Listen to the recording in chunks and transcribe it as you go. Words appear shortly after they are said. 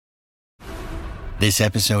This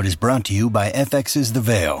episode is brought to you by FX's The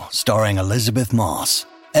Veil, starring Elizabeth Moss.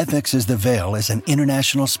 FX's The Veil is an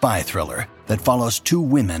international spy thriller that follows two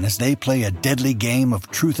women as they play a deadly game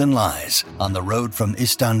of truth and lies on the road from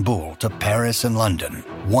Istanbul to Paris and London.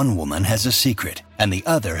 One woman has a secret, and the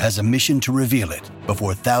other has a mission to reveal it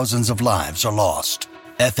before thousands of lives are lost.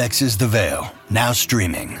 FX's The Veil, now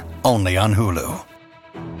streaming, only on Hulu.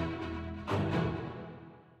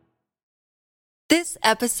 This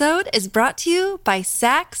episode is brought to you by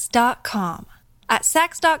Sax.com. At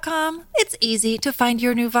Sax.com, it's easy to find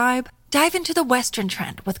your new vibe. Dive into the Western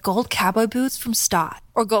trend with gold cowboy boots from Stott,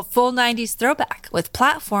 or go full 90s throwback with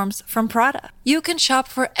platforms from Prada. You can shop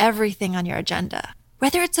for everything on your agenda,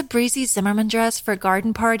 whether it's a breezy Zimmermann dress for a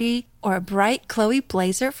garden party or a bright Chloe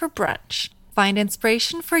blazer for brunch. Find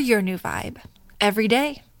inspiration for your new vibe every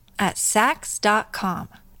day at Sax.com.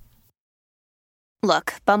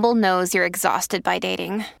 Look, Bumble knows you're exhausted by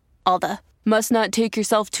dating. All the must not take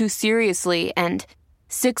yourself too seriously and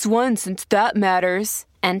 6'1" since that matters.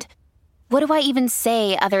 And what do I even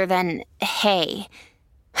say other than hey?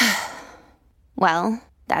 Well,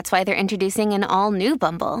 that's why they're introducing an all-new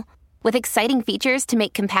Bumble with exciting features to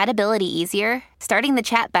make compatibility easier, starting the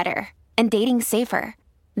chat better, and dating safer.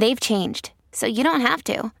 They've changed, so you don't have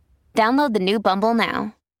to. Download the new Bumble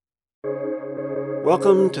now.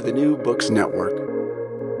 Welcome to the New Books Network.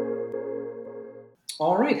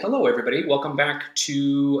 All right. Hello, everybody. Welcome back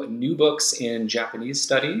to New Books in Japanese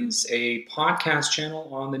Studies, a podcast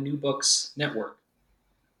channel on the New Books Network.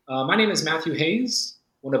 My name is Matthew Hayes,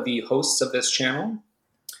 one of the hosts of this channel.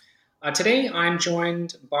 Today, I'm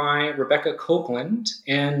joined by Rebecca Copeland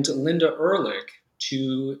and Linda Ehrlich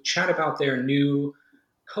to chat about their new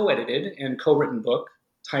co-edited and co-written book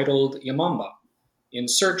titled Yamamba, In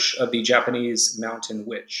Search of the Japanese Mountain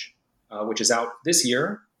Witch, which is out this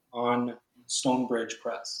year on Stonebridge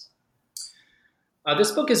Press.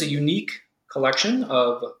 This book is a unique collection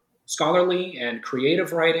of scholarly and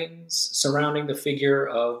creative writings surrounding the figure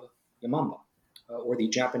of Yamamba, or the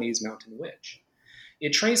Japanese mountain witch. It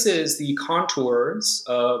traces the contours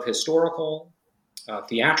of historical,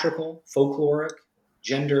 theatrical, folkloric,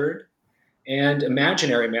 gendered, and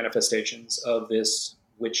imaginary manifestations of this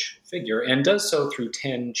witch figure, and does so through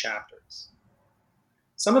 10 chapters.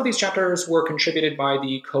 Some of these chapters were contributed by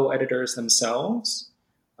the co-editors themselves,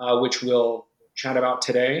 which we'll chat about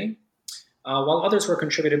today, while others were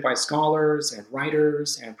contributed by scholars and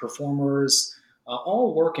writers and performers,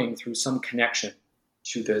 all working through some connection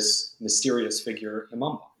to this mysterious figure,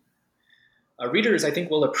 Yamamba. Readers, I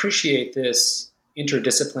think, will appreciate this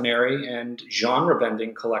interdisciplinary and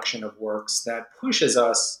genre-bending collection of works that pushes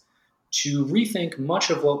us to rethink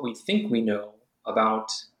much of what we think we know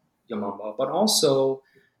about Yamamba, but also,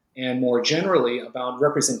 and more generally, about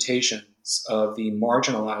representations of the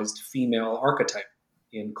marginalized female archetype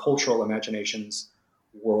in cultural imaginations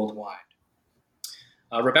worldwide.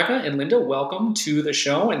 Rebecca and Linda, welcome to the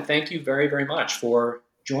show, and thank you very, very much for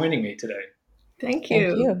joining me today. Thank you.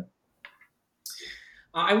 Thank you.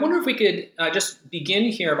 I wonder if we could just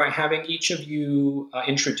begin here by having each of you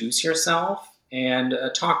introduce yourself and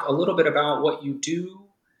talk a little bit about what you do,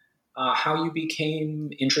 how you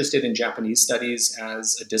became interested in Japanese studies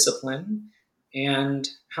as a discipline, and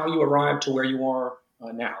how you arrived to where you are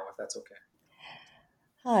now, if that's okay.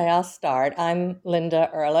 Hi, I'll start. I'm Linda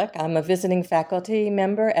Ehrlich. I'm a visiting faculty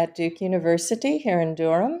member at Duke University here in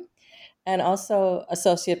Durham, and also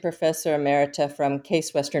Associate Professor Emerita from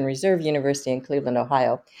Case Western Reserve University in Cleveland,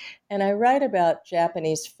 Ohio. And I write about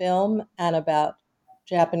Japanese film and about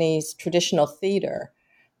Japanese traditional theater.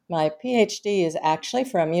 My PhD is actually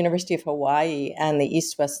from University of Hawaii and the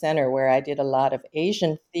East-West Center, where I did a lot of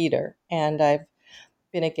Asian theater. And I've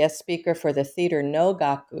been a guest speaker for the Theater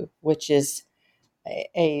Nogaku, which is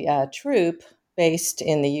a troupe based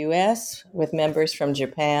in the U.S. with members from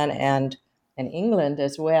Japan and England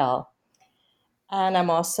as well. And I'm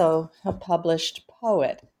also a published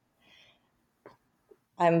poet.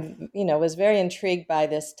 Was very intrigued by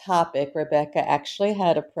this topic. Rebecca actually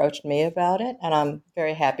had approached me about it, and I'm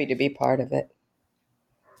very happy to be part of it.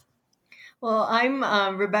 Well,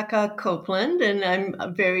 I'm Rebecca Copeland, and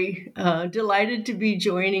I'm very delighted to be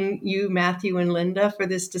joining you, Matthew and Linda, for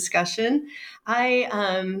this discussion.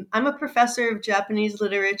 I'm a professor of Japanese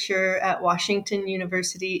literature at Washington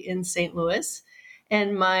University in St. Louis,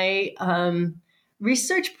 and my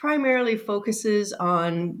research primarily focuses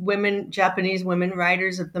on Japanese women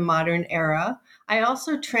writers of the modern era. I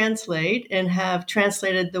also translate and have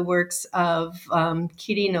translated the works of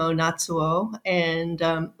Kirino Natsuo and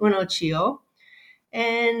Uno Chio.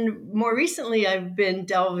 And more recently, I've been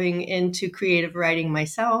delving into creative writing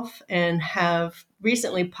myself and have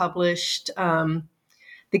recently published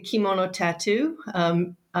The Kimono Tattoo,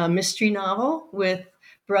 a mystery novel with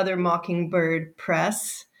Brother Mockingbird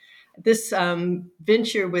Press. This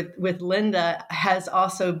venture with Linda has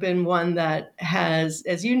also been one that has,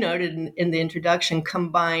 as you noted in the introduction,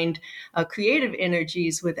 combined creative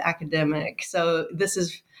energies with academic. So this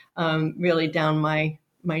is really down my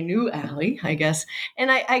new alley, I guess. And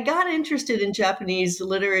I got interested in Japanese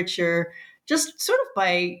literature just sort of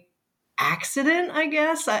by accident, I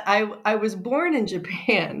guess. I was born in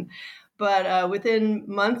Japan, but within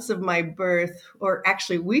months of my birth, or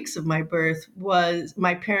actually weeks of my birth, was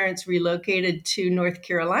my parents relocated to North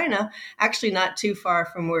Carolina, actually not too far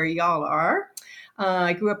from where y'all are.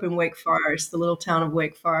 I grew up in Wake Forest, the little town of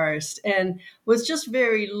Wake Forest, and was just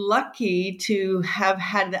very lucky to have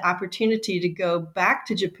had the opportunity to go back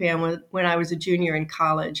to Japan when I was a junior in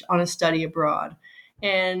college on a study abroad.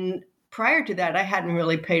 And prior to that, I hadn't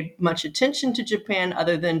really paid much attention to Japan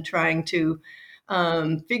other than trying to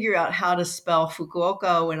figure out how to spell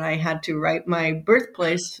Fukuoka when I had to write my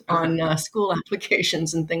birthplace on school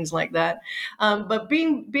applications and things like that. But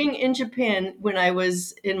being in Japan when I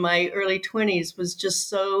was in my early 20s was just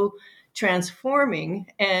so transforming.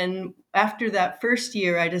 And after that first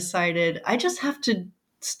year, I decided I just have to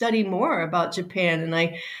study more about Japan. And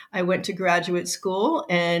I went to graduate school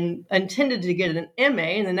and intended to get an MA.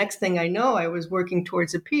 And the next thing I know, I was working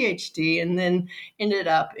towards a PhD and then ended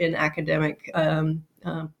up in academic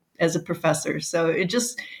as a professor. So it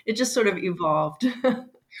just sort of evolved.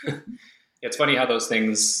 It's funny how those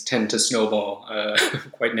things tend to snowball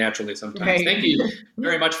quite naturally sometimes. Right. Thank you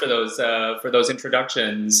very much for those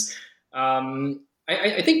introductions.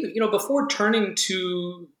 I think, before turning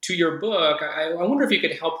to your book, I wonder if you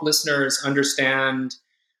could help listeners understand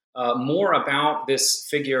more about this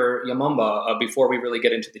figure Yamamba before we really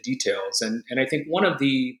get into the details. And I think one of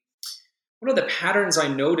the patterns I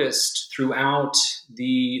noticed throughout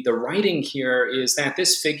the writing here is that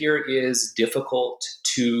this figure is difficult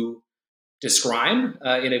to describe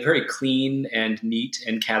in a very clean and neat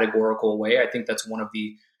and categorical way. I think that's one of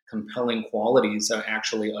the compelling qualities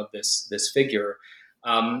actually of this figure.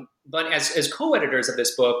 But as co-editors of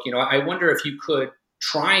this book, I wonder if you could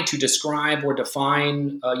try to describe or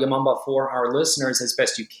define Yamamba for our listeners as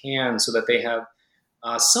best you can so that they have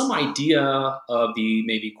some idea of the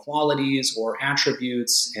maybe qualities or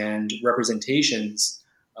attributes and representations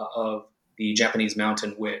of the Japanese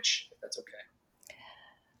mountain witch, if that's okay.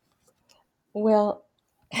 Well,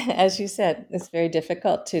 as you said, it's very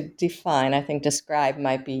difficult to define. I think describe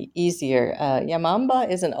might be easier. Yamamba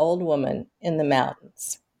is an old woman in the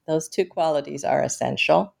mountains. Those two qualities are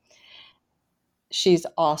essential. She's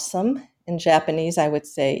awesome. In Japanese, I would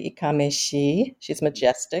say ikameshi. She's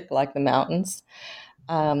majestic, like the mountains.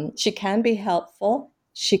 She can be helpful.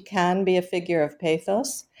 She can be a figure of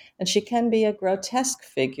pathos. And she can be a grotesque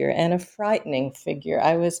figure and a frightening figure.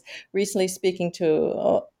 I was recently speaking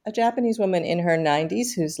to a Japanese woman in her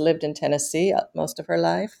 90s who's lived in Tennessee most of her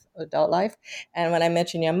life, adult life. And when I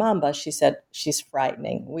mentioned Yamamba, she said, she's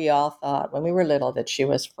frightening. We all thought when we were little that she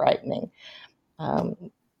was frightening.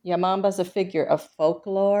 Yamamba's a figure of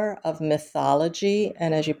folklore, of mythology,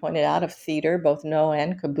 and as you pointed out, of theater, both Noh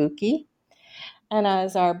and Kabuki. And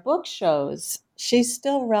as our book shows, she's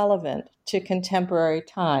still relevant to contemporary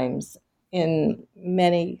times in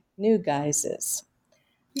many new guises.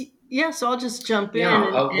 Yeah, so I'll just jump in.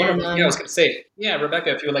 I was going to say,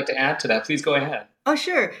 Rebecca, if you would like to add to that, please go ahead. Oh,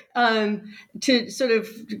 sure. To sort of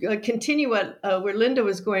continue where Linda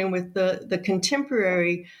was going with the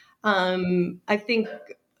contemporary, I think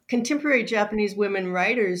contemporary Japanese women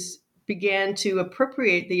writers began to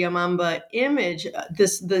appropriate the Yamamba image,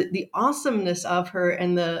 the awesomeness of her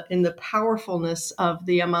and the powerfulness of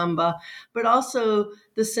the Yamamba, but also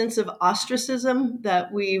the sense of ostracism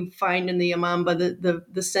that we find in the Yamamba,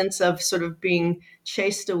 the sense of sort of being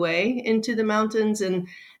chased away into the mountains,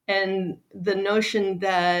 and the notion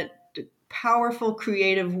that powerful,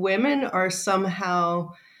 creative women are somehow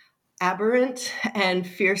aberrant and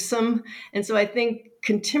fearsome. And so I think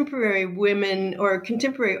contemporary women or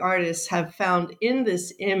contemporary artists have found in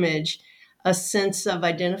this image a sense of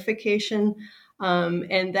identification,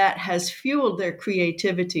 and that has fueled their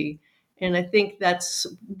creativity. And I think that's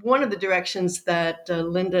one of the directions that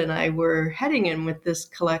Linda and I were heading in with this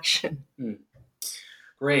collection.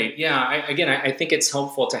 Great. Yeah. I think it's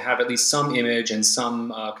helpful to have at least some image and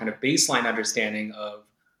some kind of baseline understanding of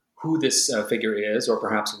who this figure is, or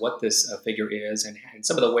perhaps what this figure is, and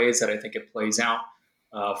some of the ways that I think it plays out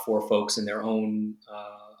for folks in their own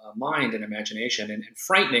mind and imagination. And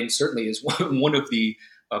frightening certainly is one of the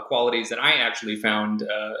qualities that I actually found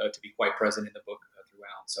to be quite present in the book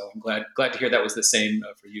throughout. So I'm glad to hear that was the same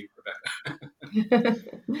for you, Rebecca.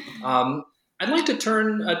 I'd like to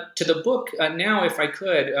turn to the book now, if I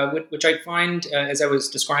could, which I find, as I was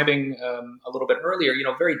describing a little bit earlier,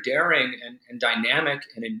 very daring and dynamic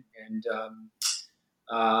and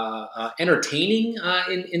entertaining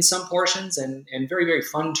in some portions, and very, very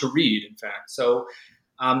fun to read, in fact. So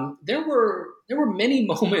there were many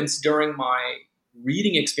moments during my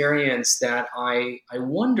reading experience that I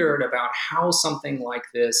wondered about how something like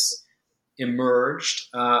this emerged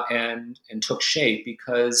and took shape,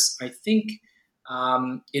 because I think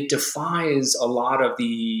it defies a lot of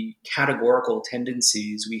the categorical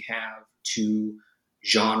tendencies we have to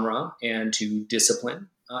genre and to discipline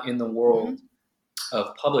in the world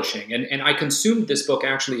of publishing. And I consumed this book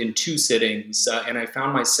actually in 2 sittings, and I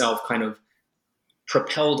found myself kind of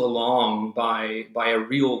propelled along by a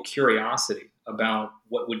real curiosity about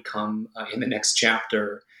what would come in the next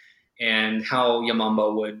chapter, and how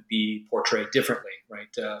Yamamba would be portrayed differently,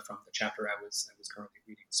 right, from the chapter I was currently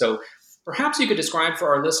reading. So perhaps you could describe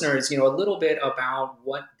for our listeners, a little bit about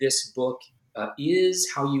what this book is,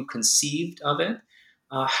 how you conceived of it,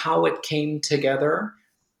 how it came together,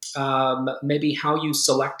 maybe how you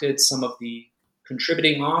selected some of the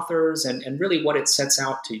contributing authors, and really what it sets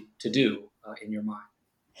out to do in your mind.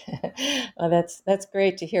 Well, that's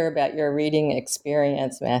great to hear about your reading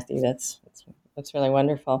experience, Matthew. That's really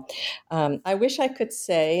wonderful. I wish I could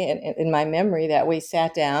say in my memory that we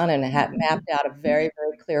sat down and had mapped out a very,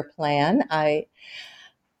 very clear plan.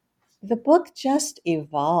 The book just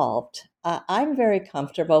evolved. I'm very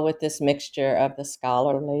comfortable with this mixture of the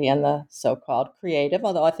scholarly and the so-called creative,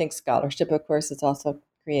 although I think scholarship, of course, is also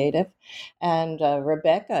creative. And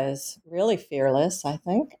Rebecca is really fearless, I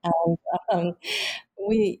think. And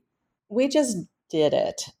we just did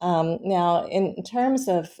it. Now, in terms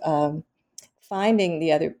of finding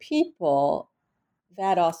the other people,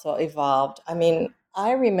 that also evolved. I mean,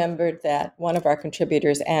 I remembered that one of our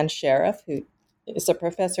contributors, Ann Sheriff, who is a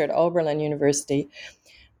professor at Oberlin University,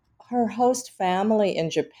 her host family in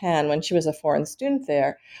Japan, when she was a foreign student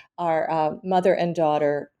there, are mother and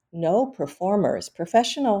daughter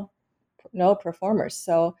professional no performers.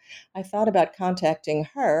 So I thought about contacting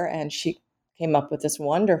her, and she came up with this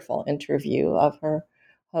wonderful interview of her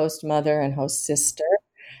host mother and host sister.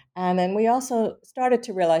 And then we also started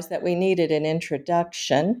to realize that we needed an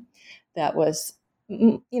introduction that was,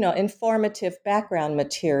 informative background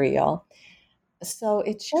material. So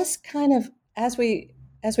it just kind of, as we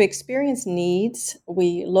experienced needs,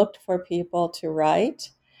 we looked for people to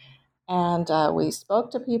write, and we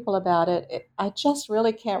spoke to people about it. I just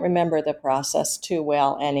really can't remember the process too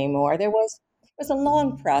well anymore. It was a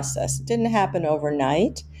long process. It didn't happen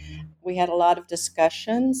overnight. We had a lot of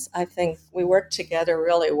discussions. I think we worked together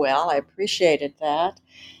really well. I appreciated that.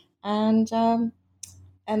 And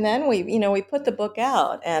then we put the book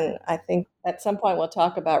out, and I think at some point we'll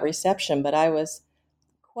talk about reception, but I was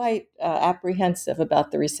quite apprehensive about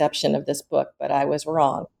the reception of this book, but I was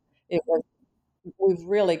wrong. We've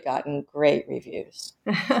really gotten great reviews.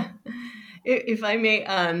 If I may,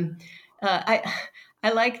 I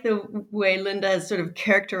like the way Linda has sort of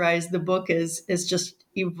characterized the book as just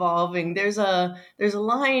evolving. There's a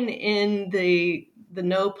line in the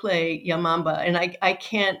no play Yamamba, and I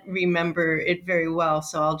can't remember it very well,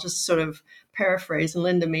 so I'll just sort of paraphrase, and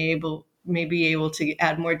Linda may be able to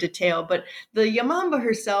add more detail. But the Yamamba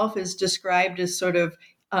herself is described as sort of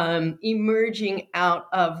emerging out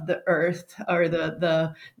of the earth, or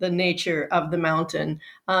the nature of the mountain,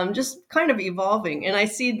 just kind of evolving. And I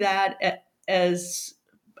see that as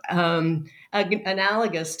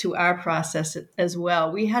analogous to our process as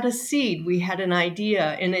well. We had a seed, we had an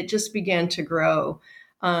idea, and it just began to grow.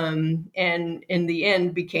 And in the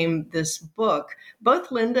end became this book.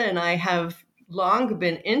 Both Linda and I have long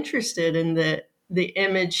been interested in the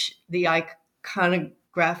image, the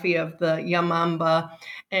iconography of the Yamamba,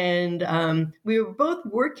 and we were both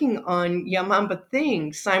working on Yamamba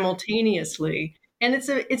things simultaneously. And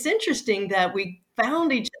it's interesting that we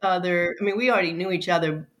found each other. I mean, we already knew each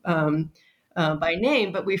other by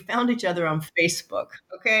name, but we found each other on Facebook.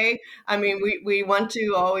 Okay, I mean, we want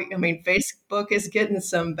to always. I mean, Facebook is getting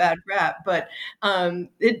some bad rap, but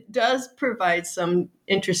it does provide some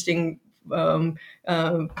interesting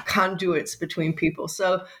conduits between people.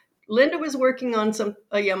 So Linda was working on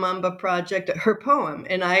a Yamamba project, her poem,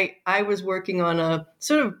 and I was working on a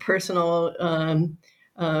sort of personal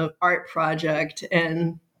art project,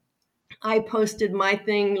 and I posted my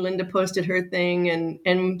thing, Linda posted her thing,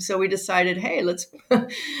 and so we decided, hey, let's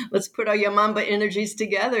put our Yamamba energies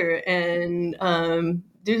together and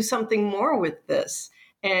do something more with this.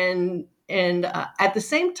 And And at the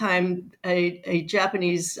same time, a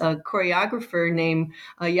Japanese choreographer named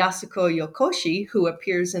Yasuko Yokoshi, who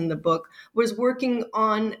appears in the book, was working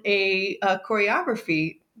on a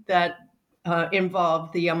choreography that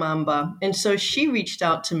involved the Yamamba. And so she reached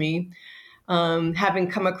out to me, having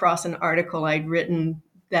come across an article I'd written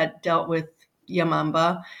that dealt with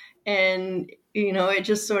Yamamba. And it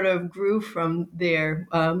just sort of grew from there.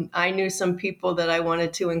 I knew some people that I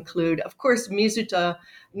wanted to include. Of course, Mizuta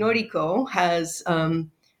Noriko has,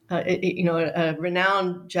 a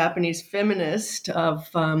renowned Japanese feminist of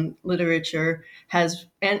literature,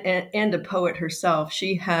 and a poet herself.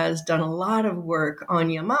 She has done a lot of work on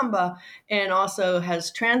Yamamba, and also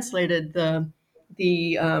has translated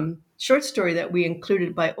the short story that we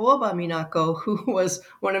included by Oba Minako, who was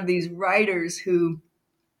one of these writers who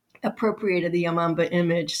appropriated the Yamamba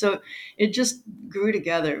image. So it just grew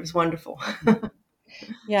together. It was wonderful.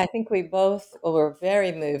 Yeah, I think we both were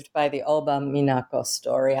very moved by the Oba Minako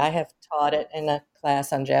story. I have taught it in a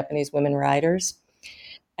class on Japanese women writers,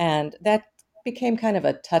 and that became kind of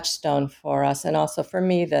a touchstone for us, and also for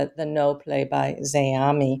me, the No play by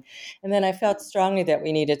Zeami. And then I felt strongly that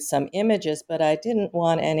we needed some images, but I didn't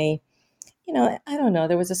want any, I don't know,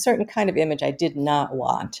 there was a certain kind of image I did not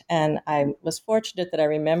want. And I was fortunate that I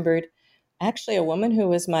remembered actually a woman who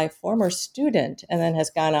was my former student and then has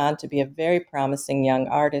gone on to be a very promising young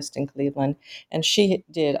artist in Cleveland. And she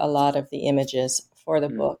did a lot of the images for the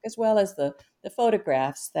book, as well as the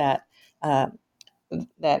photographs that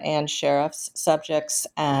Anne Sheriff's subjects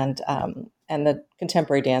and the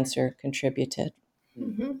contemporary dancer contributed.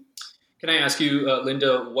 Mm-hmm. Can I ask you,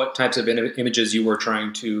 Linda, what types of images you were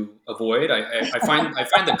trying to avoid? I find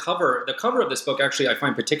the cover of this book actually I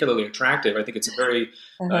find particularly attractive. I think it's a very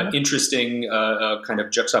interesting kind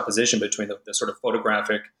of juxtaposition between the sort of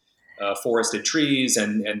photographic forested trees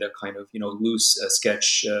and the kind of loose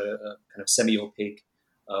sketch kind of semi-opaque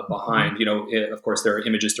behind. Of course, there are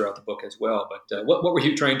images throughout the book as well. But what were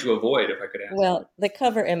you trying to avoid, if I could ask? Well, the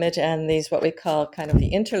cover image and these what we call kind of the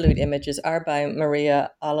interlude images are by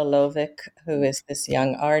Maria Alalovic, who is this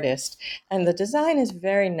young artist. And the design is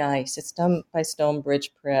very nice. It's done by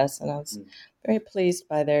Stonebridge Press, and I was very pleased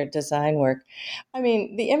by their design work. I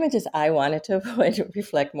mean, the images I wanted to avoid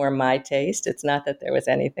reflect more my taste. It's not that there was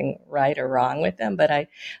anything right or wrong with them, but I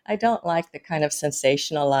don't like the kind of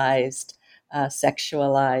sensationalized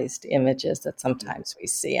sexualized images that sometimes we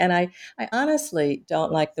see. And I honestly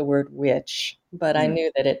don't like the word witch, but I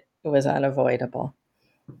knew that it was unavoidable.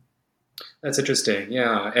 That's interesting.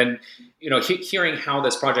 Yeah. And, hearing how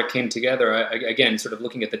this project came together, again, sort of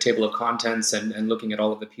looking at the table of contents and looking at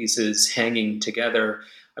all of the pieces hanging together,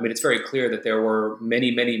 I mean, it's very clear that there were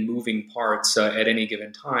many, many moving parts at any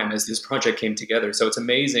given time as this project came together. So it's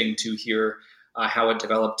amazing to hear how it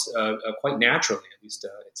developed quite naturally, at least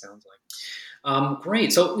it sounds like.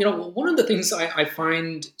 Great. So, one of the things I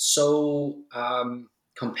find so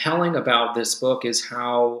compelling about this book is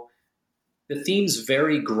how the themes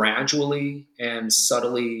very gradually and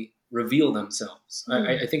subtly reveal themselves.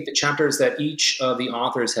 I think the chapters that each of the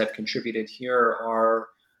authors have contributed here are,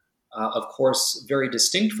 of course, very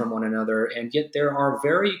distinct from one another, and yet there are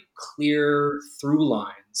very clear through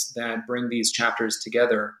lines that bring these chapters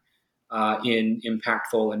together in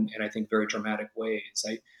impactful and I think very dramatic ways.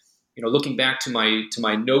 Looking back to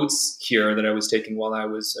my notes here that I was taking while I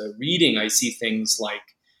was reading, I see things like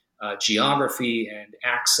geography and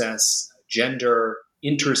access, gender,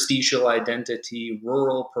 interstitial identity,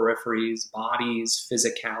 rural peripheries, bodies,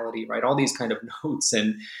 physicality, right? All these kind of notes.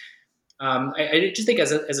 And I just think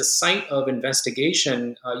as a site of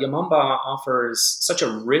investigation, Yamamba offers such a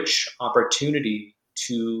rich opportunity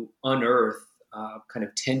to unearth kind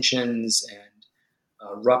of tensions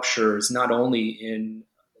and ruptures, not only in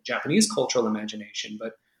Japanese cultural imagination,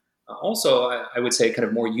 but also, I would say, kind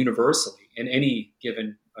of more universally in any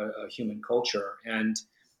given human culture. And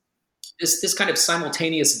this kind of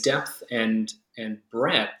simultaneous depth and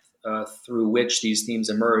breadth through which these themes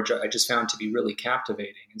emerge, I just found to be really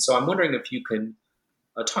captivating. And so I'm wondering if you can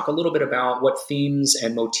talk a little bit about what themes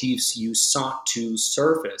and motifs you sought to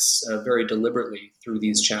surface very deliberately through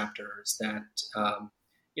these chapters that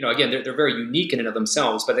again, they're very unique in and of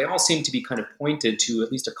themselves, but they all seem to be kind of pointed to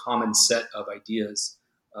at least a common set of ideas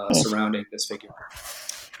surrounding this figure.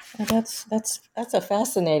 That's a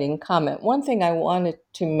fascinating comment. One thing I wanted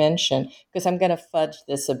to mention, because I'm going to fudge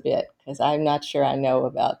this a bit, because I'm not sure I know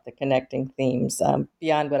about the connecting themes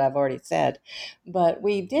beyond what I've already said, but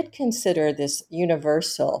we did consider this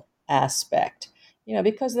universal aspect.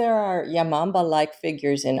 Because there are Yamamba-like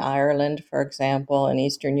figures in Ireland, for example, in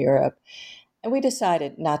Eastern Europe, and we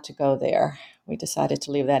decided not to go there. We decided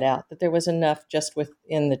to leave that out, that there was enough just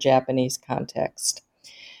within the Japanese context.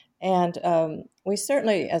 And we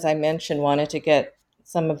certainly, as I mentioned, wanted to get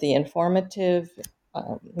some of the informative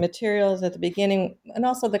materials at the beginning, and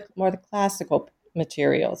also the classical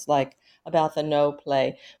materials, like about the No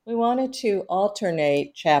play. We wanted to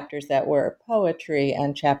alternate chapters that were poetry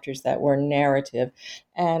and chapters that were narrative.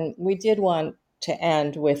 And we did want to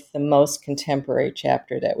end with the most contemporary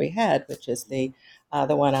chapter that we had, which is the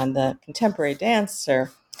one on the contemporary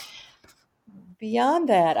dancer. Beyond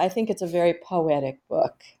that, I think it's a very poetic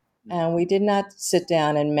book. And we did not sit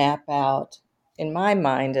down and map out, in my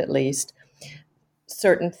mind at least,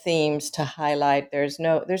 certain themes to highlight. There's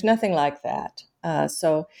nothing like that.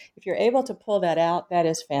 So if you're able to pull that out, that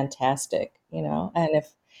is fantastic, And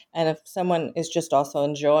if someone is just also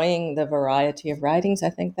enjoying the variety of writings, I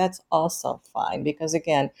think that's also fine, because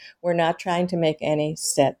again, we're not trying to make any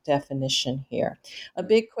set definition here. A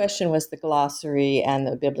big question was the glossary and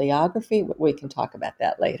the bibliography. We can talk about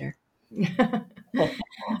that later.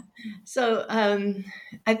 So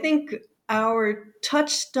I think our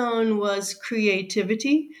touchstone was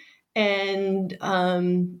creativity and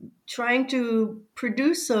trying to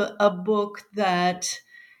produce a book that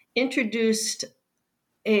introduced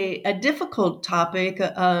a difficult topic.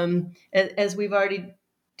 As we've already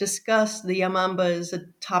discussed, the Yamamba is a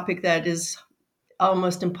topic that is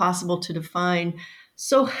almost impossible to define.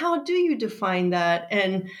 So how do you define that?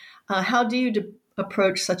 And how do you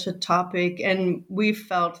approach such a topic? And we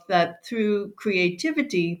felt that through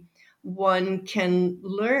creativity, one can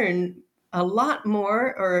learn a lot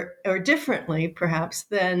more or differently, perhaps,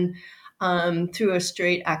 than through a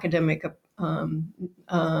straight academic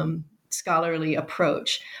scholarly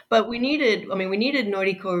approach. But we needed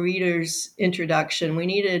Noriko Reader's introduction. We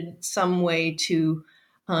needed some way to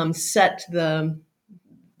set the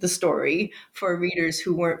story for readers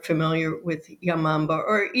who weren't familiar with Yamamba,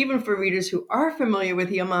 or even for readers who are familiar with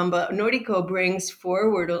Yamamba. Noriko brings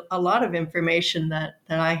forward a lot of information that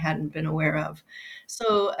I hadn't been aware of.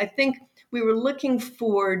 So I think we were looking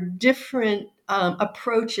for different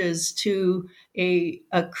approaches to a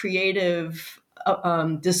creative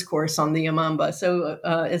discourse on the Yamamba. So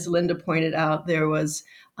as Linda pointed out, there was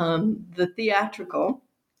the theatrical,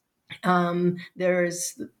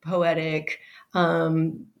 there's the poetic,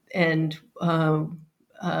 and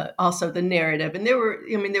also the narrative. And there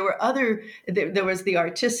was the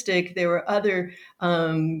artistic, there were other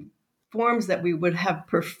forms that we would have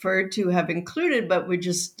preferred to have included, but we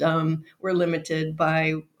just were limited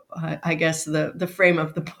by, I guess, the frame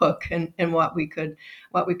of the book and what we could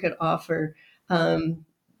offer.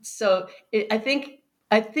 So I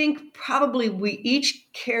think probably we each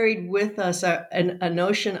carried with us a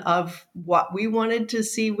notion of what we wanted to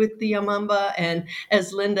see with the Yamamba. And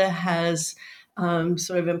as Linda has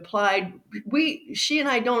sort of implied, she and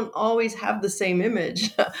I don't always have the same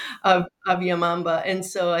image of Yamamba. And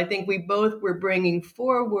so I think we both were bringing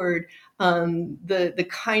forward the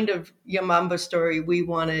kind of Yamamba story we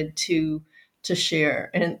wanted to share.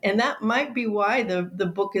 And that might be why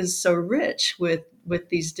the book is so rich with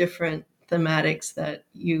these different thematics that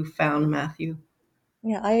you found, Matthew.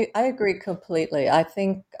 Yeah, I agree completely. I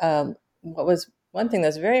think what was one thing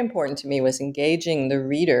that's very important to me was engaging the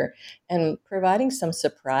reader and providing some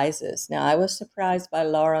surprises. Now, I was surprised by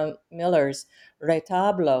Laura Miller's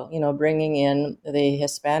retablo, bringing in the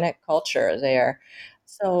Hispanic culture there.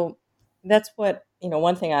 So that's what,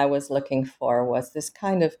 one thing I was looking for was this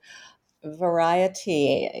kind of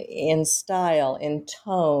variety in style, in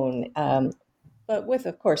tone, but with,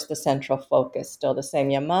 of course, the central focus still the same.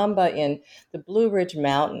 Yamamba in the Blue Ridge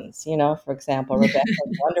Mountains, for example,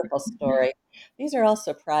 Rebecca's wonderful story. These are all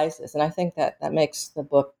surprises, and I think that makes the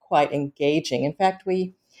book quite engaging. In fact,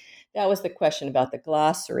 that was the question about the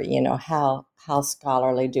glossary, how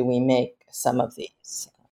scholarly do we make some of these?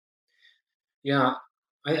 Yeah,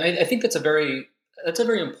 I think that's a very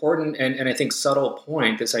important and I think subtle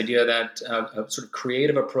point, this idea that sort of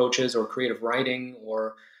creative approaches or creative writing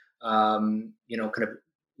or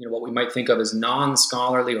what we might think of as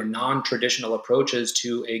non-scholarly or non-traditional approaches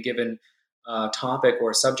to a given topic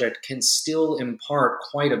or subject can still impart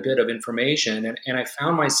quite a bit of information. And I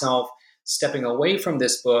found myself stepping away from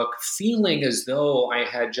this book feeling as though I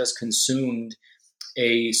had just consumed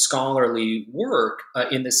a scholarly work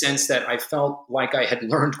in the sense that I felt like I had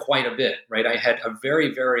learned quite a bit, right? I had a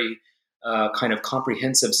very, very kind of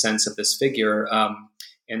comprehensive sense of this figure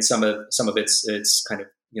and some of its kind of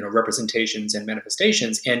representations and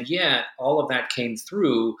manifestations, and yet all of that came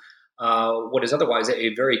through what is otherwise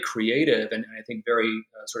a very creative and I think very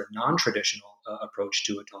sort of non-traditional approach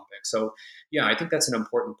to a topic. So, yeah, I think that's an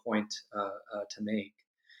important point to make.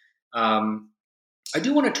 I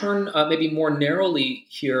do want to turn maybe more narrowly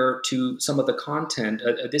here to some of the content.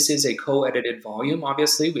 This is a co-edited volume,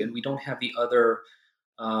 obviously, and we don't have the other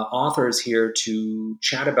authors here to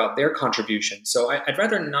chat about their contributions. So I'd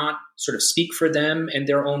rather not sort of speak for them and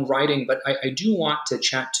their own writing, but I do want to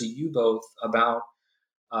chat to you both about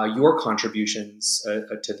your contributions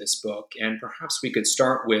to this book. And perhaps we could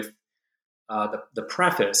start with the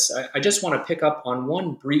preface. I just want to pick up on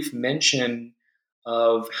one brief mention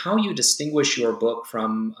of how you distinguish your book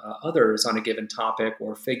from others on a given topic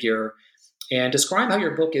or figure, and describe how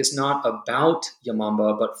your book is not about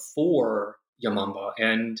Yamamba, but for Yamamba.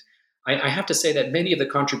 And I have to say that many of the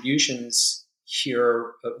contributions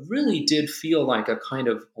here really did feel like a kind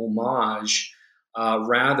of homage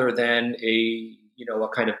rather than a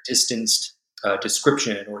kind of distanced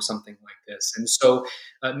description or something like this. And so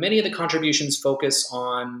many of the contributions focus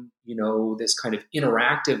on, this kind of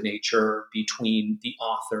interactive nature between the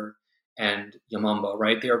author and Yamamba,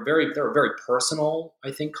 right? There are very personal,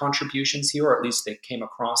 I think, contributions here, or at least they came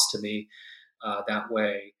across to me that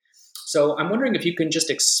way. So I'm wondering if you can just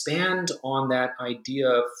expand on that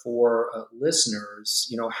idea for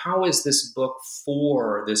listeners. How is this book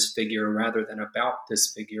for this figure rather than about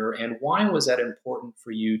this figure? And why was that important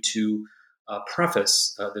for you to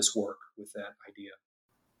preface this work with that idea?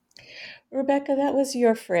 Rebecca, that was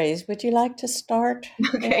your phrase. Would you like to start?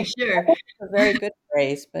 Okay, sure. A very good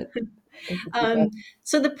phrase, but...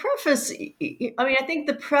 So the preface, I think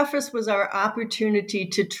the preface was our opportunity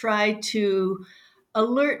to try to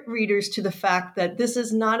alert readers to the fact that this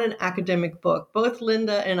is not an academic book. Both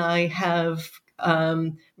Linda and I have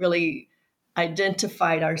really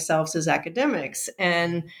identified ourselves as academics,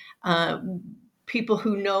 and people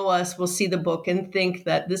who know us will see the book and think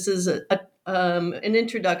that this is an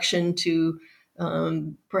introduction to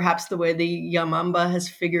perhaps the way the Yamamba has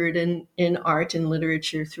figured in art and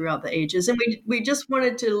literature throughout the ages. And we just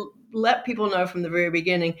wanted to let people know from the very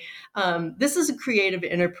beginning, this is a creative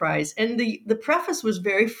enterprise. And the preface was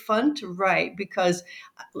very fun to write because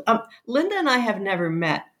Linda and I have never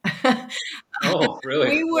met. Oh,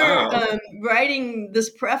 really? We were writing this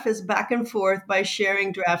preface back and forth by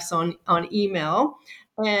sharing drafts on email.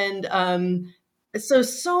 And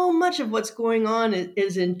so much of what's going on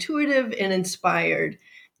is intuitive and inspired.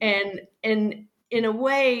 And in a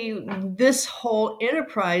way, this whole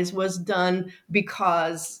enterprise was done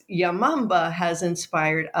because Yamamba has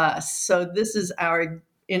inspired us. So this is our,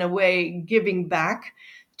 in a way, giving back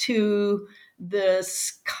to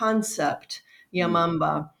this concept,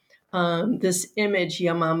 Yamamba, this image,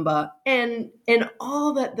 Yamamba, and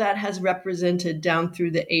all that has represented down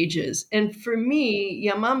through the ages. And for me,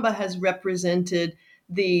 Yamamba has represented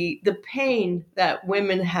the pain that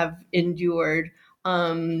women have endured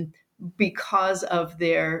because of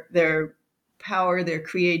their power, their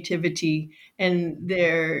creativity, and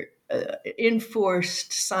their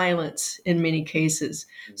enforced silence in many cases.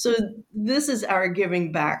 So this is our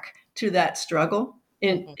giving back to that struggle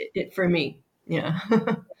for me. Yeah.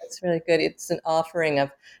 That's really good. It's an offering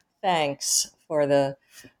of thanks for the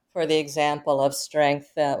example of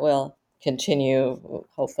strength that will continue,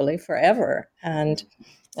 hopefully, forever, and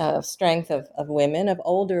strength of women, of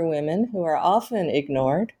older women who are often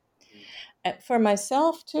ignored. For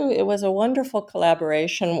myself, too, it was a wonderful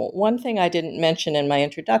collaboration. One thing I didn't mention in my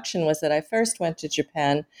introduction was that I first went to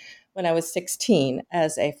Japan when I was 16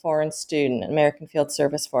 as a foreign student, an American Field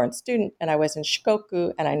Service foreign student, and I was in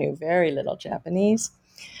Shikoku, and I knew very little Japanese.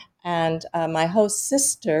 And my host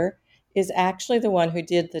sister is actually the one who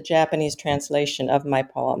did the Japanese translation of my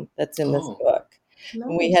poem that's in this book.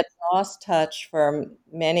 Nice. We had lost touch for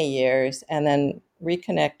many years and then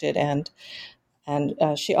reconnected, and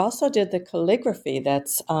she also did the calligraphy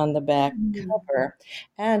that's on the back cover.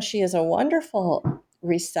 And she is a wonderful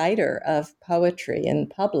reciter of poetry in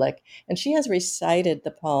public. And she has recited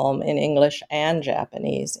the poem in English and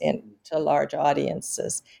Japanese to large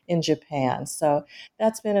audiences in Japan. So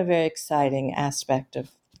that's been a very exciting aspect of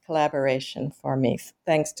collaboration for me,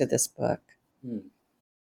 thanks to this book.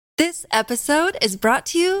 This episode is brought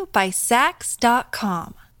to you by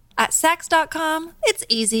Saks.com. At Saks.com, it's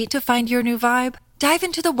easy to find your new vibe. Dive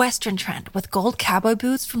into the Western trend with gold cowboy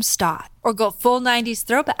boots from Stott, or go full 90s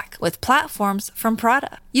throwback with platforms from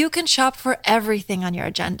Prada. You can shop for everything on your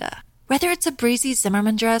agenda, whether it's a breezy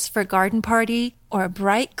Zimmermann dress for a garden party or a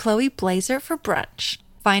bright Chloe blazer for brunch.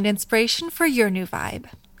 Find inspiration for your new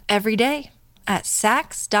vibe every day at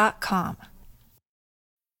Saks.com.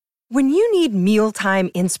 When you need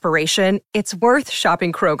mealtime inspiration, it's worth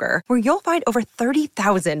shopping Kroger, where you'll find over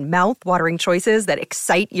 30,000 mouth-watering choices that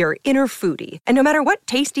excite your inner foodie. And no matter what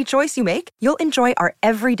tasty choice you make, you'll enjoy our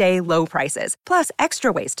everyday low prices, plus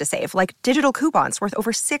extra ways to save, like digital coupons worth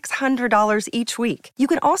over $600 each week. You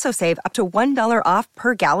can also save up to $1 off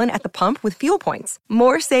per gallon at the pump with fuel points.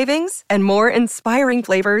 More savings and more inspiring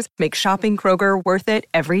flavors make shopping Kroger worth it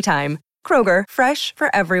every time. Kroger, fresh for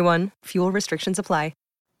everyone. Fuel restrictions apply.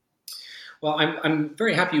 Well, I'm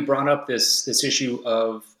very happy you brought up this issue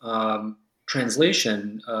of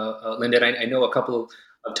translation, Linda. And I know a couple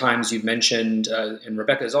of times you've mentioned, and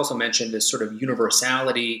Rebecca has also mentioned, this sort of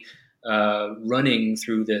universality running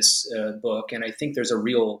through this book. And I think there's a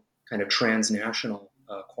real kind of transnational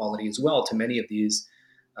quality as well to many of these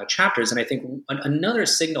chapters. And I think another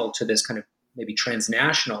signal to this kind of maybe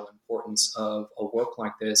transnational importance of a work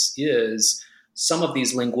like this is some of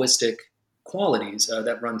these linguistic qualities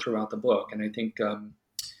that run throughout the book. And I think,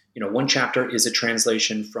 one chapter is a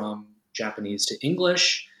translation from Japanese to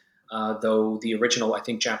English, though the original, I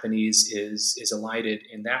think, Japanese is elided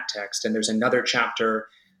in that text. And there's another chapter,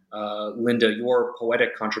 Linda, your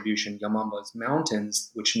poetic contribution, Yamamba's Mountains,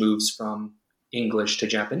 which moves from English to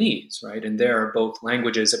Japanese, right? And there, both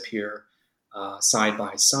languages appear side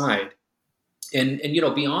by side. And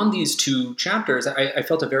beyond these two chapters, I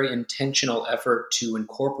felt a very intentional effort to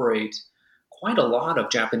incorporate quite a lot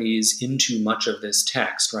of Japanese into much of this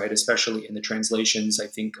text, right? Especially in the translations, I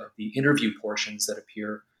think, of the interview portions that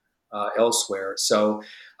appear elsewhere. So,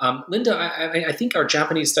 Linda, I think our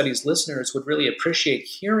Japanese studies listeners would really appreciate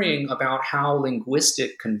hearing about how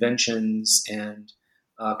linguistic conventions and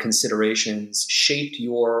considerations shaped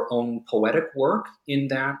your own poetic work in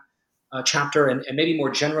that chapter, and maybe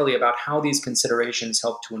more generally about how these considerations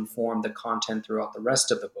help to inform the content throughout the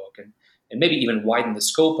rest of the book, and maybe even widen the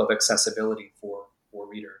scope of accessibility for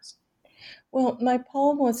readers. Well, my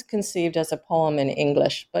poem was conceived as a poem in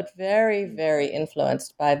English, but very, very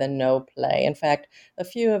influenced by the No play. In fact, a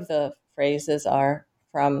few of the phrases are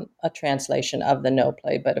from a translation of the No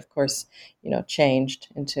play, but of course, changed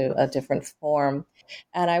into a different form.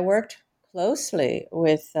 And I worked closely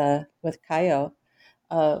with Kayo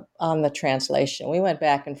on the translation. We went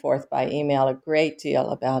back and forth by email a great deal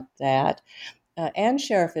about that. Anne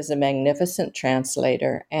Sheriff is a magnificent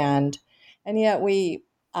translator, and yet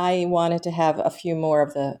I wanted to have a few more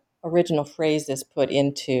of the original phrases put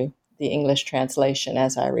into the English translation,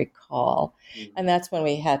 as I recall. Mm-hmm. And that's when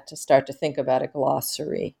we had to start to think about a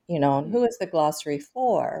glossary, and who is the glossary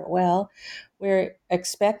for? Well, we're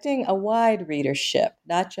expecting a wide readership,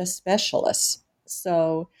 not just specialists.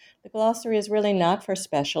 So the glossary is really not for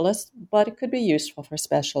specialists, but it could be useful for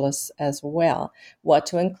specialists as well. What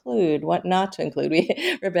to include, what not to include.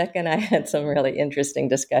 Rebecca and I had some really interesting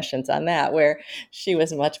discussions on that, where she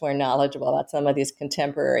was much more knowledgeable about some of these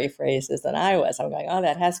contemporary phrases than I was. I'm going, oh,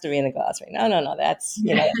 that has to be in the glossary. No, that's,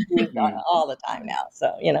 used all the time now.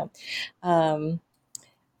 So,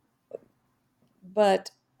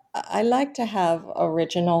 but I like to have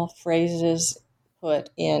original phrases put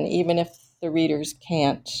in, even if the readers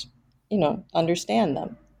can't, understand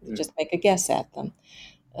them. Just make a guess at them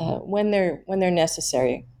when they're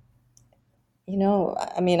necessary.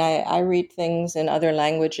 I read things in other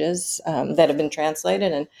languages that have been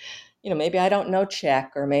translated, and maybe I don't know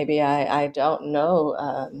Czech, or maybe I don't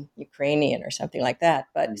know Ukrainian or something like that.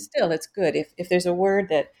 But still, it's good if there's a word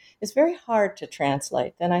that is very hard to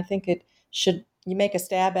translate. Then I think you make a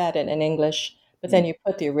stab at it in English, but then you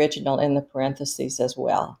put the original in the parentheses as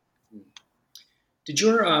well. Did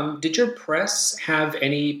your press have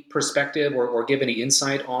any perspective or give any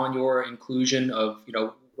insight on your inclusion of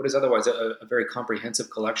what is otherwise a very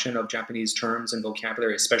comprehensive collection of Japanese terms and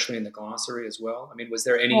vocabulary, especially in the glossary as well? I mean, was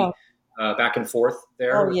there any back and forth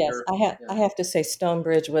there? Oh yes, I have to say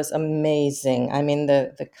Stonebridge was amazing. I mean,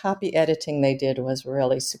 the copy editing they did was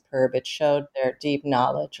really superb. It showed their deep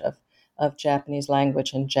knowledge of Japanese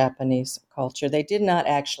language and Japanese culture. They did not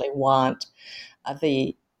actually want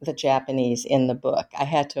the Japanese in the book. I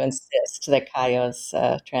had to insist that Kayo's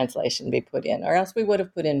translation be put in, or else we would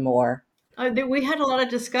have put in more. We had a lot of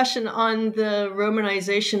discussion on the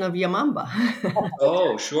romanization of Yamamba.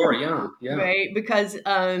 Oh, sure, yeah. Right, because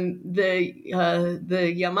the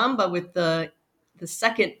Yamamba with the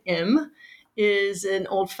second M is an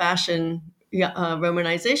old-fashioned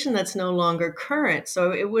romanization that's no longer current.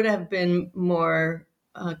 So it would have been more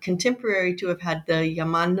contemporary to have had the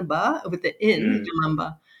Yamanaba with the in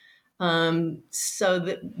Yamamba.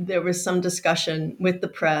 So there was some discussion with the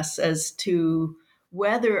press as to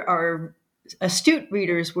whether our astute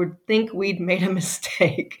readers would think we'd made a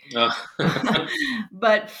mistake.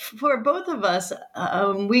 But for both of us,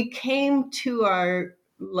 we came to our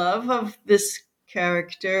love of this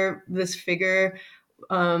character, this figure,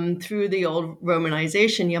 through the old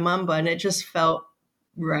romanization, Yamamba, and it just felt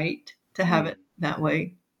right to have it that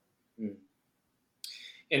way.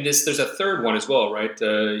 And there's a third one as well, right?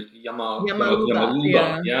 Yamauba.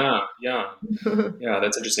 Yeah,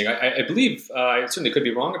 that's interesting. I believe, I certainly could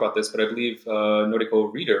be wrong about this, but I believe Noriko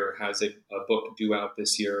Reader has a book due out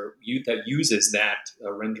this year that uses that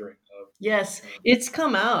rendering of. Yes, it's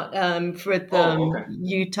come out for the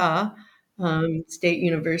Utah State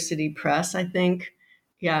University Press, I think.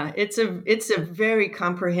 Yeah, it's a very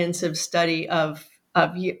comprehensive study of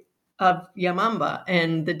Yamamba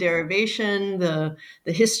and the derivation, the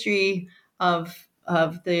history of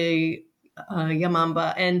the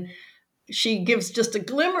Yamamba, and she gives just a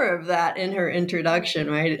glimmer of that in her introduction,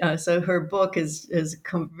 right? So her book is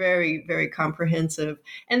very, very comprehensive,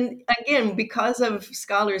 and again, because of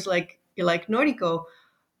scholars like Noriko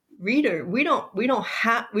Reader, we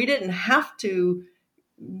didn't have to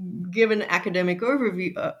give an academic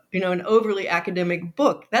overview, an overly academic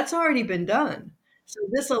book. That's already been done. So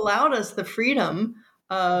this allowed us the freedom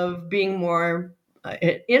of being more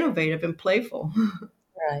innovative and playful.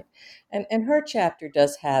 Right. And her chapter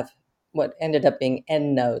does have what ended up being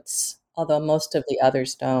endnotes, although most of the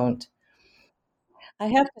others don't. I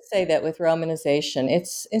have to say that with romanization,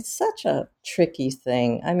 it's such a tricky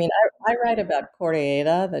thing. I mean, I write about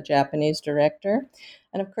Koreeda, the Japanese director,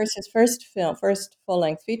 and of course his first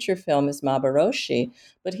full-length feature film is Maboroshi,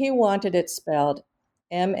 but he wanted it spelled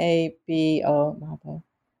M-A-B-O,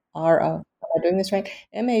 R-O, am I doing this right?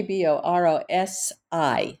 M-A-B-O-R-O-S-I,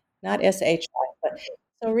 not S-H-I. But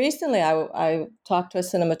so recently I talked to a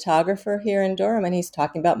cinematographer here in Durham, and he's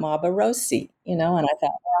talking about Maborosi, and I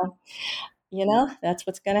thought, well, that's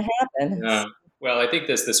what's going to happen. Yeah. Well, I think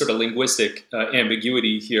this sort of linguistic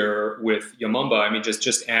ambiguity here with Yamamba, I mean,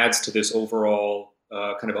 just adds to this overall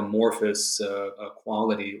kind of amorphous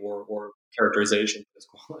quality or characterization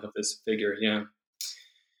of this figure. Yeah.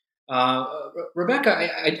 Rebecca,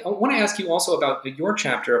 I want to ask you also about your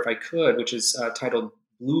chapter, if I could, which is titled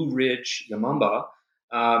Blue Ridge Yamamba.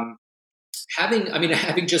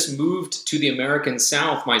 Having just moved to the American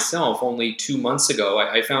South myself only 2 months ago,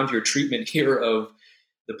 I found your treatment here of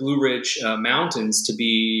the Blue Ridge Mountains to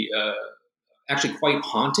be actually quite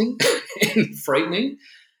haunting and frightening.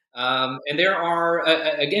 And there are,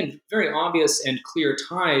 again, very obvious and clear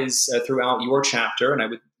ties throughout your chapter, and I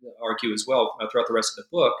would argue as well throughout the rest of the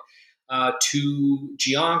book, to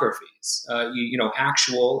geographies,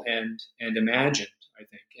 actual and imagined, I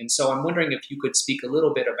think. And so I'm wondering if you could speak a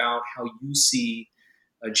little bit about how you see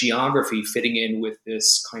geography fitting in with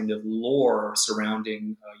this kind of lore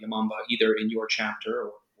surrounding Yamamba, either in your chapter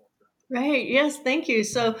or. Right. Yes. Thank you.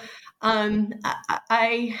 So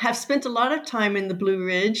I have spent a lot of time in the Blue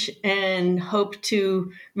Ridge and hope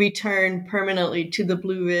to return permanently to the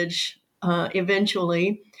Blue Ridge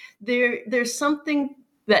eventually. There's something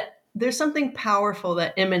powerful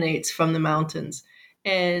that emanates from the mountains.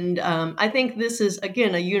 And I think this is,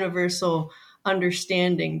 again, a universal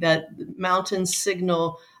understanding that mountains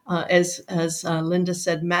signal, as Linda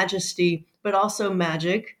said, majesty, but also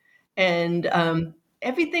magic. And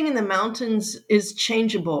everything in the mountains is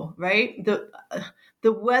changeable, right?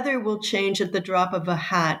 The weather will change at the drop of a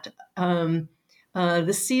hat.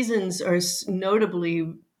 The seasons are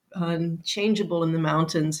notably changeable in the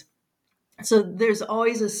mountains. So there's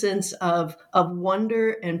always a sense of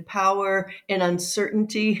wonder and power and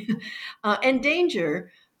uncertainty and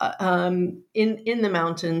danger in the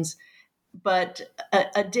mountains, but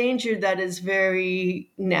a danger that is very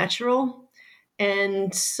natural.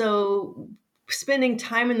 And so spending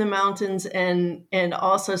time in the mountains and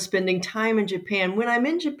also spending time in Japan. When I'm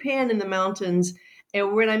in Japan in the mountains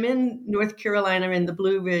and when I'm in North Carolina in the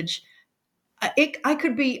Blue Ridge, I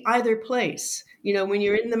could be either place. When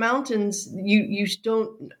you're in the mountains, you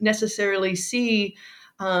don't necessarily see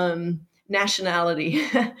nationality.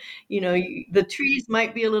 The trees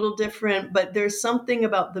might be a little different, but there's something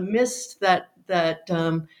about the mist that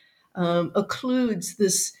occludes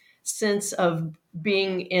this sense of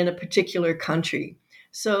being in a particular country.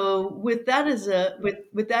 So with that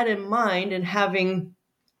with that in mind, and having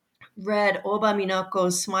read Oba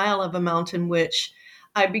Minako's Smile of a Mountain Witch,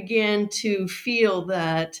 I began to feel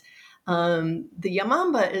that the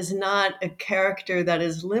Yamamba is not a character that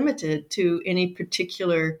is limited to any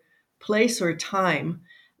particular place or time.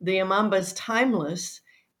 The Yamamba is timeless,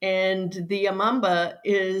 and the Yamamba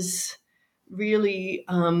is really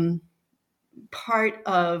part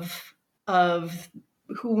of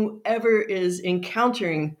whoever is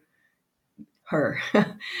encountering her.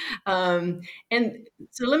 And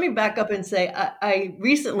so let me back up and say, I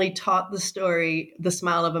recently taught the story, The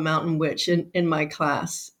Smile of a Mountain Witch, in my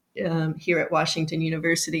class here at Washington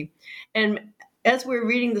University. And as we're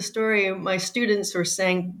reading the story, my students were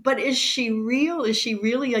saying, but is she real? Is she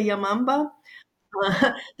really a Yamamba?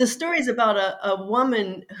 The story is about a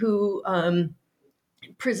woman who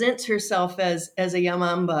presents herself as a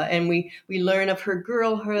Yamamba, and we learn of her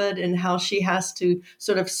girlhood and how she has to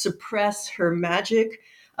sort of suppress her magic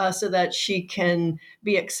so that she can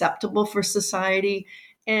be acceptable for society.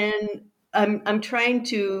 And I'm trying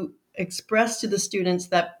to express to the students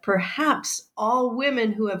that perhaps all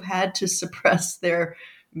women who have had to suppress their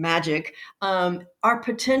magic are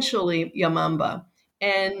potentially Yamamba.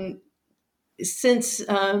 And since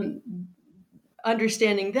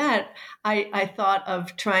understanding that, I thought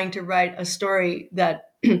of trying to write a story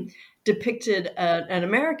that depicted an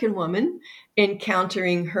American woman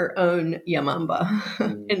encountering her own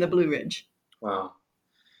Yamamba in the Blue Ridge. Wow.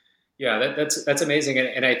 Yeah, that's amazing.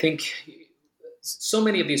 And I think so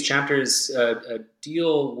many of these chapters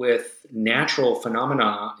deal with natural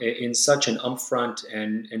phenomena in such an upfront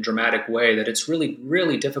and dramatic way that it's really,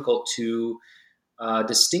 really difficult to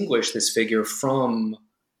distinguish this figure from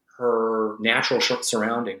her natural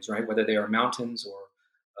surroundings, right? Whether they are mountains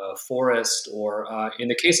or forest, or in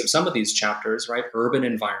the case of some of these chapters, right, urban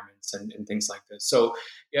environments and things like this. So,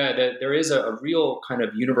 yeah, there is a real kind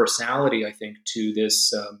of universality, I think, to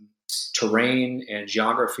this terrain and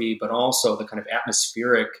geography, but also the kind of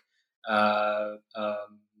atmospheric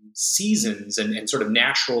seasons and sort of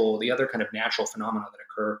the other kind of natural phenomena that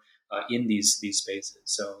occur in these spaces.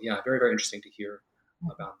 So, yeah, very, very interesting to hear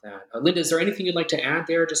about that. Linda, is there anything you'd like to add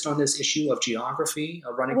there just on this issue of geography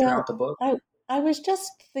running throughout the book? I was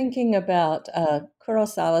just thinking about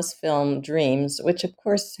Kurosawa's film Dreams, which of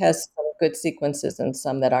course has some good sequences and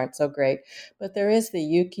some that aren't so great. But there is the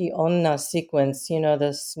Yuki Onna sequence,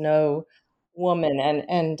 the snow woman.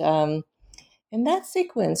 And in that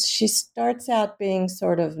sequence, she starts out being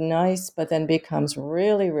sort of nice, but then becomes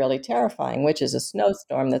really, really terrifying, which is a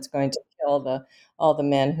snowstorm that's going to kill all the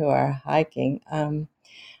men who are hiking.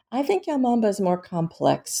 I think Yamamba is more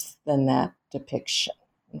complex than that depiction,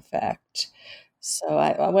 in fact. So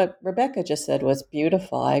what Rebecca just said was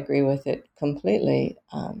beautiful. I agree with it completely.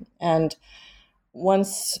 And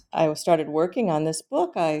once I started working on this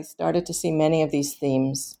book, I started to see many of these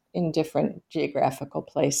themes in different geographical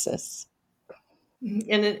places.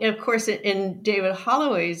 And of course, in David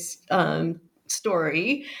Holloway's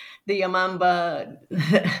story, the Yamamba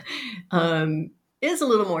is a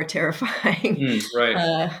little more terrifying.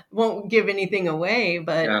 Right. Won't give anything away,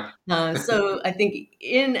 but so I think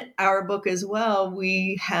in our book as well,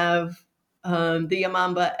 we have the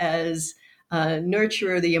Yamamba as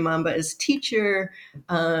nurturer, the Yamamba as teacher,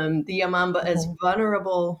 the Yamamba as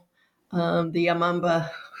vulnerable, the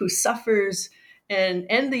Yamamba who suffers,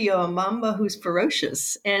 and the Yamamba who's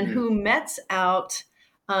ferocious and who mets out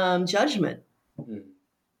judgment.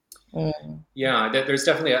 Yeah, there's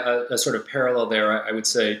definitely a sort of parallel there, I would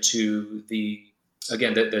say, to the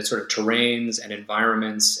sort of terrains and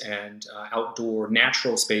environments and outdoor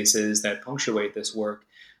natural spaces that punctuate this work.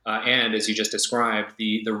 And as you just described,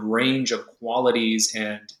 the range of qualities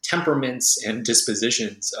and temperaments and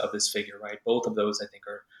dispositions of this figure, right? Both of those, I think,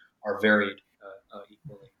 are varied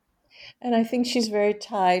equally. And I think she's very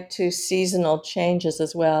tied to seasonal changes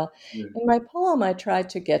as well. In my poem, I tried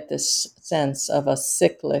to get this sense of a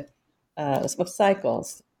cyclic, of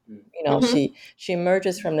cycles. She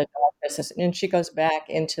emerges from the darkness and she goes back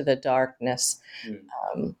into the darkness.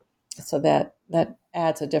 So that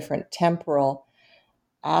adds a different temporal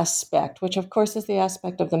aspect, which of course is the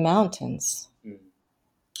aspect of the mountains.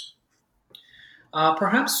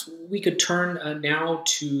 Perhaps we could turn now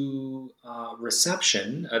to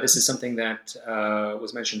reception. This is something that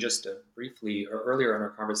was mentioned just briefly earlier in our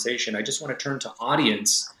conversation. I just want to turn to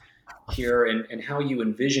audience here and how you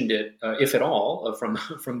envisioned it, if at all,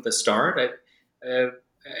 from the start.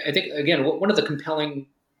 I think, again, one of the compelling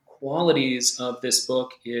qualities of this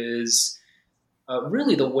book is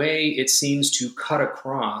really the way it seems to cut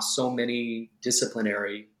across so many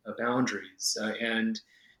disciplinary boundaries. And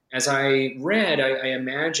as I read, I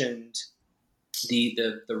imagined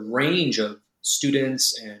the range of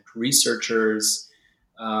students and researchers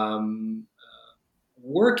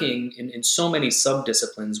working in so many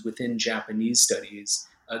subdisciplines within Japanese studies,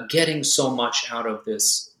 getting so much out of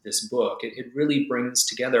this book. It really brings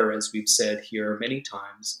together, as we've said here many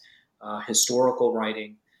times, historical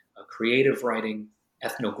writing, creative writing,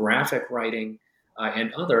 ethnographic writing,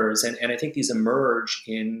 and others. And I think these emerge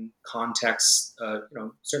in contexts,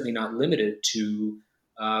 certainly not limited to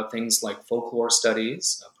things like folklore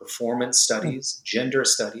studies, performance studies, gender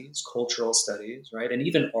studies, cultural studies, right? And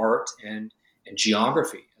even art and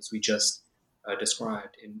geography, as we just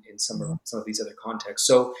described in some of these other contexts.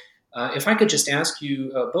 So if I could just ask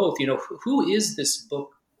you both, who is this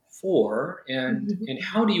book for, and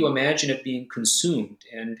how do you imagine it being consumed,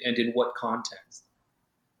 and in what context?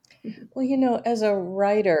 Well, as a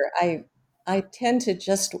writer, I tend to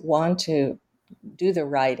just want to do the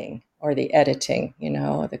writing or the editing,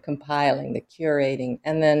 the compiling, the curating,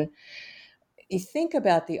 and then you think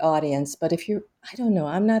about the audience. But I don't know,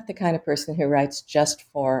 I'm not the kind of person who writes just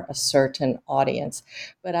for a certain audience.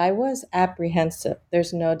 But I was apprehensive.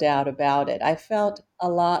 There's no doubt about it. I felt a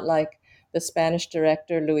lot like the Spanish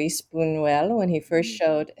director Luis Buñuel when he first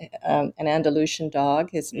showed An Andalusian Dog,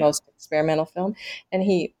 his most experimental film, and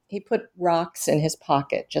he put rocks in his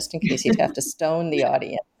pocket just in case he'd have to stone the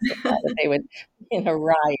audience, that they would be in a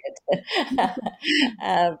riot.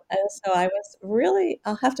 And so I was really,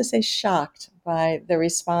 I'll have to say, shocked by the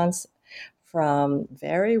response from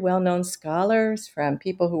very well-known scholars, from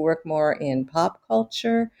people who work more in pop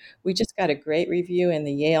culture. We just got a great review in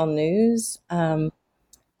the Yale News.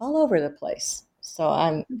 All over the place. So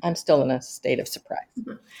I'm still in a state of surprise.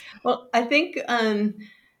 Well, I think I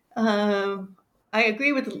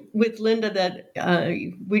agree with Linda that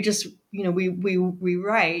we just we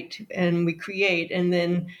write and we create, and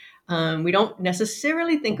then we don't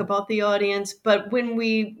necessarily think about the audience. But when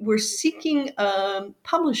we were seeking a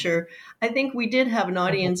publisher, I think we did have an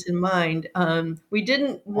audience in mind. We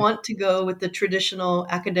didn't want to go with the traditional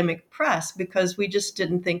academic press because we just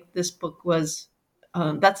didn't think this book was.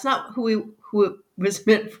 That's not who it was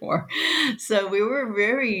meant for. So we were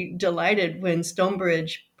very delighted when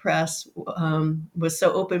Stonebridge Press was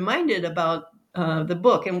so open-minded about the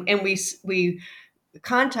book, and we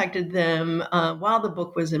contacted them while the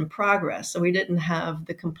book was in progress, so we didn't have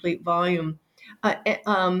the complete volume.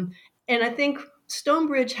 And I think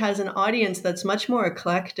Stonebridge has an audience that's much more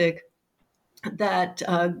eclectic, that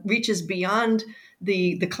reaches beyond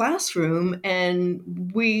the classroom,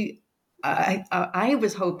 and I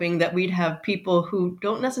was hoping that we'd have people who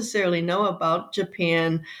don't necessarily know about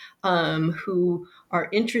Japan, who are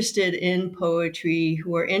interested in poetry,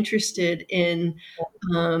 who are interested in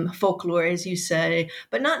folklore, as you say,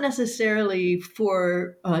 but not necessarily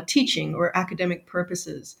for teaching or academic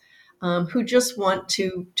purposes, who just want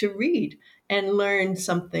to read and learn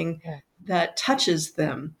something that touches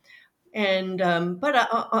them. And but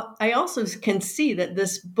I also can see that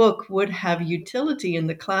this book would have utility in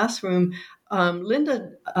the classroom.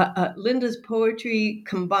 Linda's poetry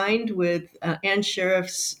combined with Ann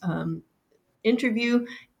Sheriff's interview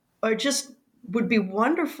would be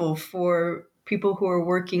wonderful for people who are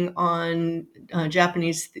working on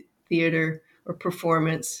Japanese theater or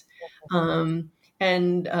performance. And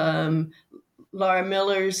Laura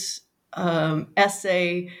Miller's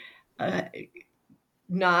essay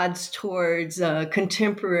nods towards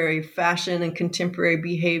contemporary fashion and contemporary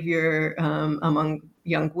behavior among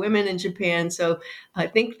young women in Japan. So I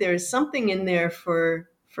think there's something in there for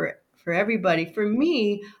everybody. For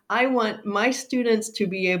me, I want my students to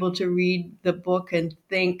be able to read the book and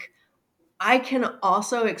think, I can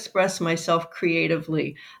also express myself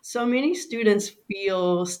creatively. So many students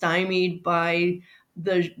feel stymied by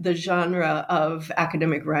the genre of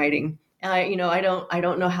academic writing. I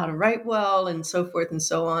don't know how to write well, and so forth and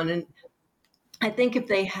so on. And I think if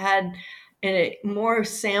they had more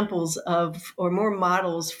samples of, or more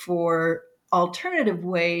models for alternative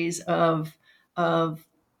ways of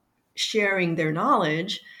sharing their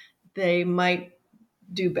knowledge, they might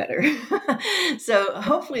do better. So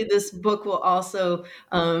hopefully this book will also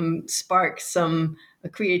spark some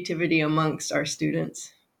creativity amongst our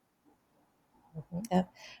students. Yeah,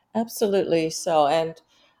 absolutely. So, and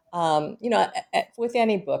with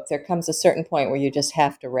any book, there comes a certain point where you just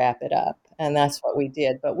have to wrap it up, and that's what we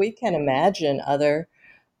did. But we can imagine other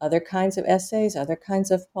kinds of essays, other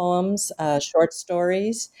kinds of poems, short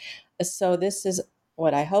stories. So this is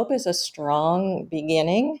what I hope is a strong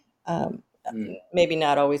beginning. Maybe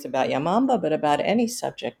not always about Yamamba, but about any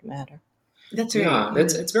subject matter. That's right. Yeah,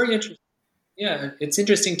 it's very interesting. Yeah, it's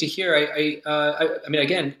interesting to hear. I mean,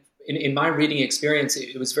 again, in my reading experience,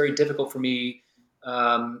 it was very difficult for me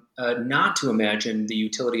not to imagine the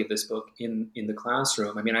utility of this book in the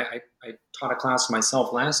classroom. I mean, I taught a class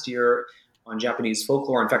myself last year on Japanese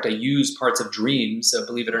folklore. In fact, I used parts of Dreams,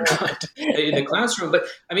 believe it or not, in the classroom. But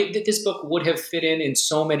I mean, this book would have fit in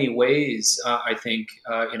so many ways, I think,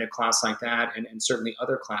 in a class like that, and certainly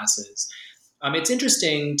other classes. It's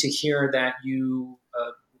interesting to hear that you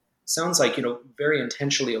sounds like very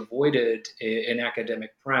intentionally avoided an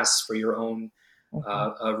academic press for your own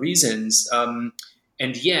reasons, and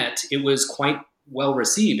yet it was quite well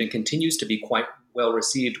received and continues to be quite well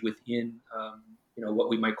received within what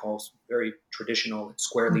we might call very traditional,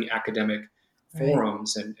 squarely academic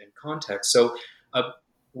forums and contexts. So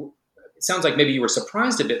it sounds like maybe you were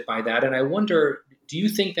surprised a bit by that, and I wonder, do you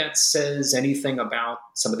think that says anything about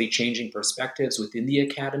some of the changing perspectives within the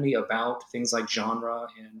academy about things like genre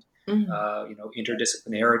and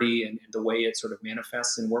interdisciplinarity and the way it sort of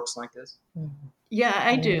manifests in works like this? Yeah,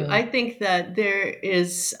 I do. I think that there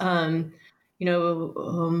is,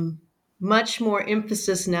 much more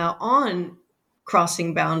emphasis now on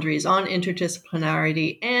crossing boundaries, on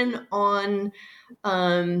interdisciplinarity, and on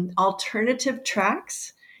alternative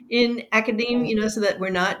tracks in academia, so that we're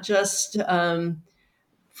not just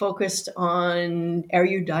focused on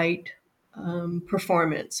erudite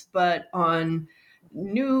performance, but on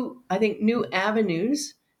new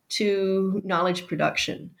avenues to knowledge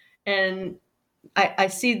production. And I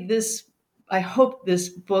see this, I hope this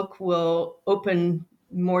book will open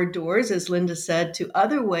more doors, as Linda said, to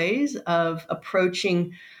other ways of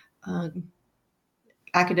approaching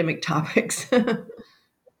academic topics. I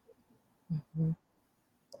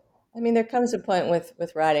mean, there comes a point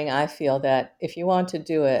with writing, I feel, that if you want to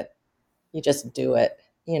do it, you just do it,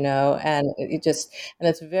 and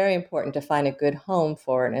it's very important to find a good home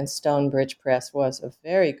for it. And Stonebridge Press was a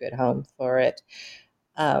very good home for it.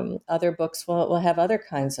 Other books will have other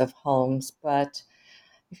kinds of homes, but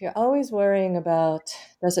if you're always worrying about,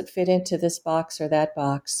 does it fit into this box or that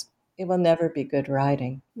box, it will never be good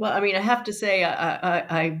writing. Well, I mean, I have to say,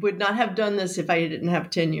 I would not have done this if I didn't have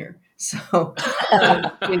tenure. So,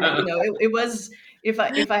 it was, if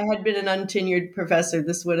I had been an untenured professor,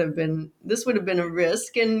 this would have been a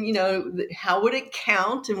risk. And, how would it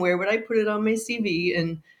count and where would I put it on my CV?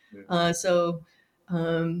 And I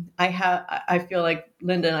feel like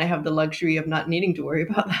Linda and I have the luxury of not needing to worry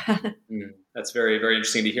about that. That's very, very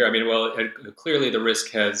interesting to hear. I mean, well, clearly the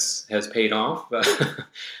risk has paid off,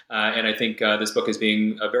 and I think this book is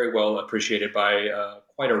being very well appreciated by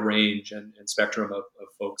quite a range and spectrum of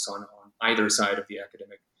folks on either side of the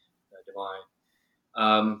academic divide.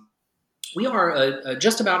 We are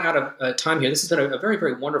just about out of time here. This has been a very,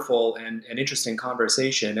 very wonderful and interesting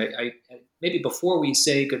conversation. I maybe before we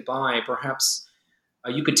say goodbye, perhaps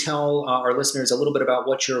you could tell our listeners a little bit about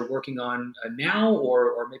what you're working on now,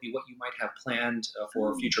 or maybe what you might have planned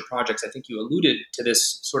for future projects. I think you alluded to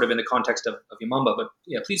this sort of in the context of Yamamba, but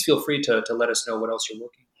please feel free to let us know what else you're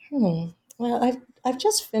working on. Well, I've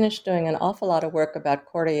just finished doing an awful lot of work about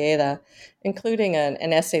Correia, including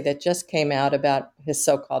an essay that just came out about his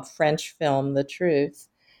so-called French film, The Truth.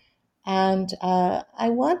 And I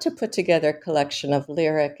want to put together a collection of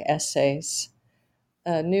lyric essays,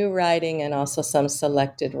 new writing, and also some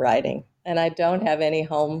selected writing. And I don't have any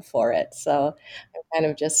home for it. So I'm kind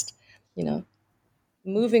of just,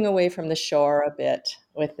 moving away from the shore a bit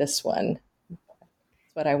with this one.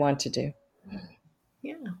 That's what I want to do.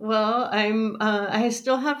 Yeah, well, I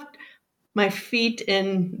still have my feet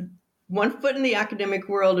in one foot in the academic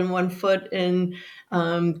world and one foot in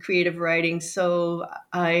creative writing. So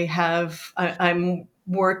I'm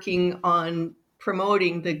working on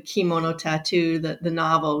promoting the Kimono Tattoo, the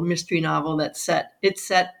novel, mystery novel that's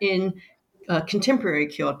set in contemporary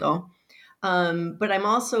Kyoto. But I'm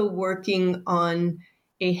also working on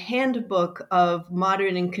a handbook of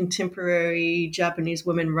modern and contemporary Japanese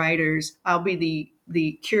women writers. I'll be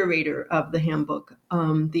the curator of the handbook,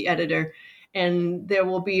 the editor, and there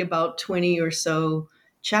will be about 20 or so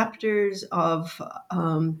chapters of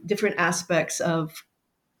different aspects of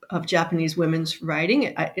Japanese women's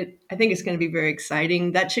writing. I think it's going to be very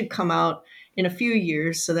exciting. That should come out in a few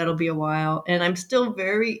years, so that'll be a while. And I'm still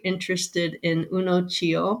very interested in Uno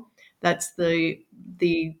Chio. That's the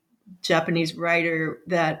Japanese writer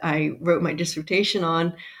that I wrote my dissertation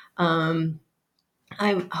on.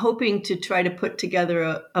 I'm hoping to try to put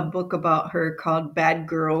together a book about her called Bad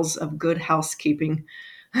Girls of Good Housekeeping,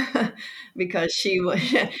 because she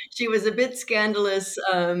was a bit scandalous,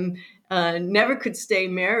 never could stay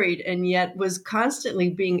married, and yet was constantly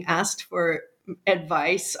being asked for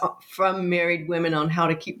advice from married women on how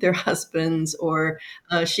to keep their husbands, or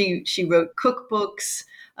she wrote cookbooks.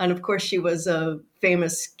 And of course, she was a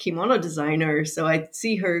famous kimono designer. So I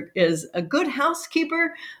see her as a good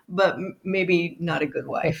housekeeper, but maybe not a good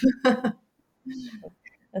wife.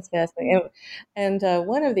 That's fascinating. And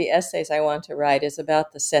one of the essays I want to write is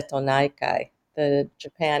about the Seto Naikai, the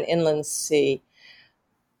Japan Inland Sea,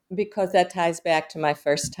 because that ties back to my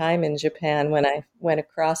first time in Japan when I went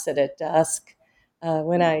across it at dusk,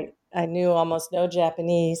 when I knew almost no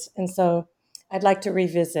Japanese. And so I'd like to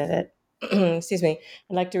revisit it. Excuse me.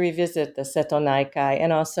 I'd like to revisit the Seto Naikai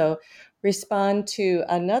and also respond to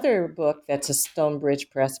another book that's a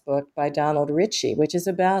Stonebridge Press book by Donald Ritchie, which is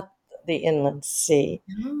about the Inland Sea.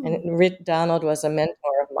 And Donald was a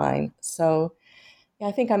mentor of mine. So yeah,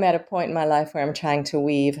 I think I'm at a point in my life where I'm trying to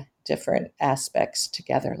weave different aspects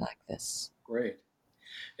together like this. Great.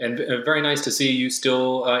 And very nice to see you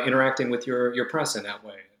still interacting with your press in that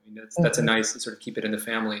way. I mean, that's a nice sort of keep it in the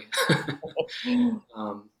family.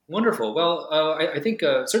 Wonderful. Well, I think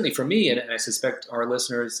certainly for me, and I suspect our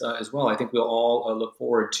listeners as well, I think we'll all look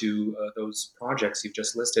forward to those projects you've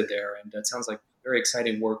just listed there. And it sounds like very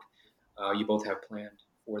exciting work you both have planned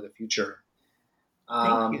for the future.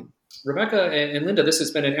 Thank you. Rebecca and Linda, this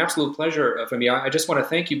has been an absolute pleasure for me. I just want to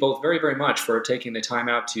thank you both very, very much for taking the time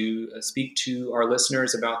out to speak to our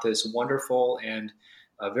listeners about this wonderful and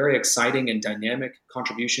very exciting and dynamic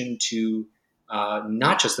contribution to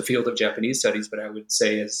not just the field of Japanese studies, but I would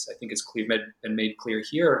say, as I think is been made clear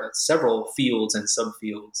here, several fields and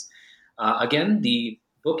subfields. Again, the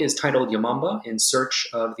book is titled Yamamba, In Search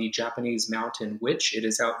of the Japanese Mountain Witch. It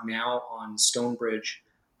is out now on Stonebridge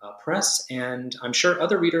Press, and I'm sure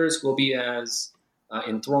other readers will be as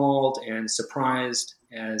enthralled and surprised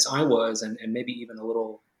as I was, and maybe even a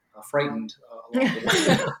little frightened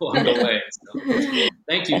along the way. So,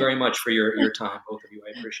 thank you very much for your time, both of you.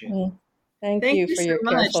 I appreciate it. Thank you for your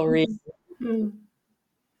careful reading.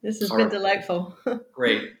 This has been delightful.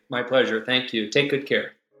 Great. My pleasure. Thank you. Take good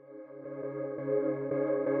care.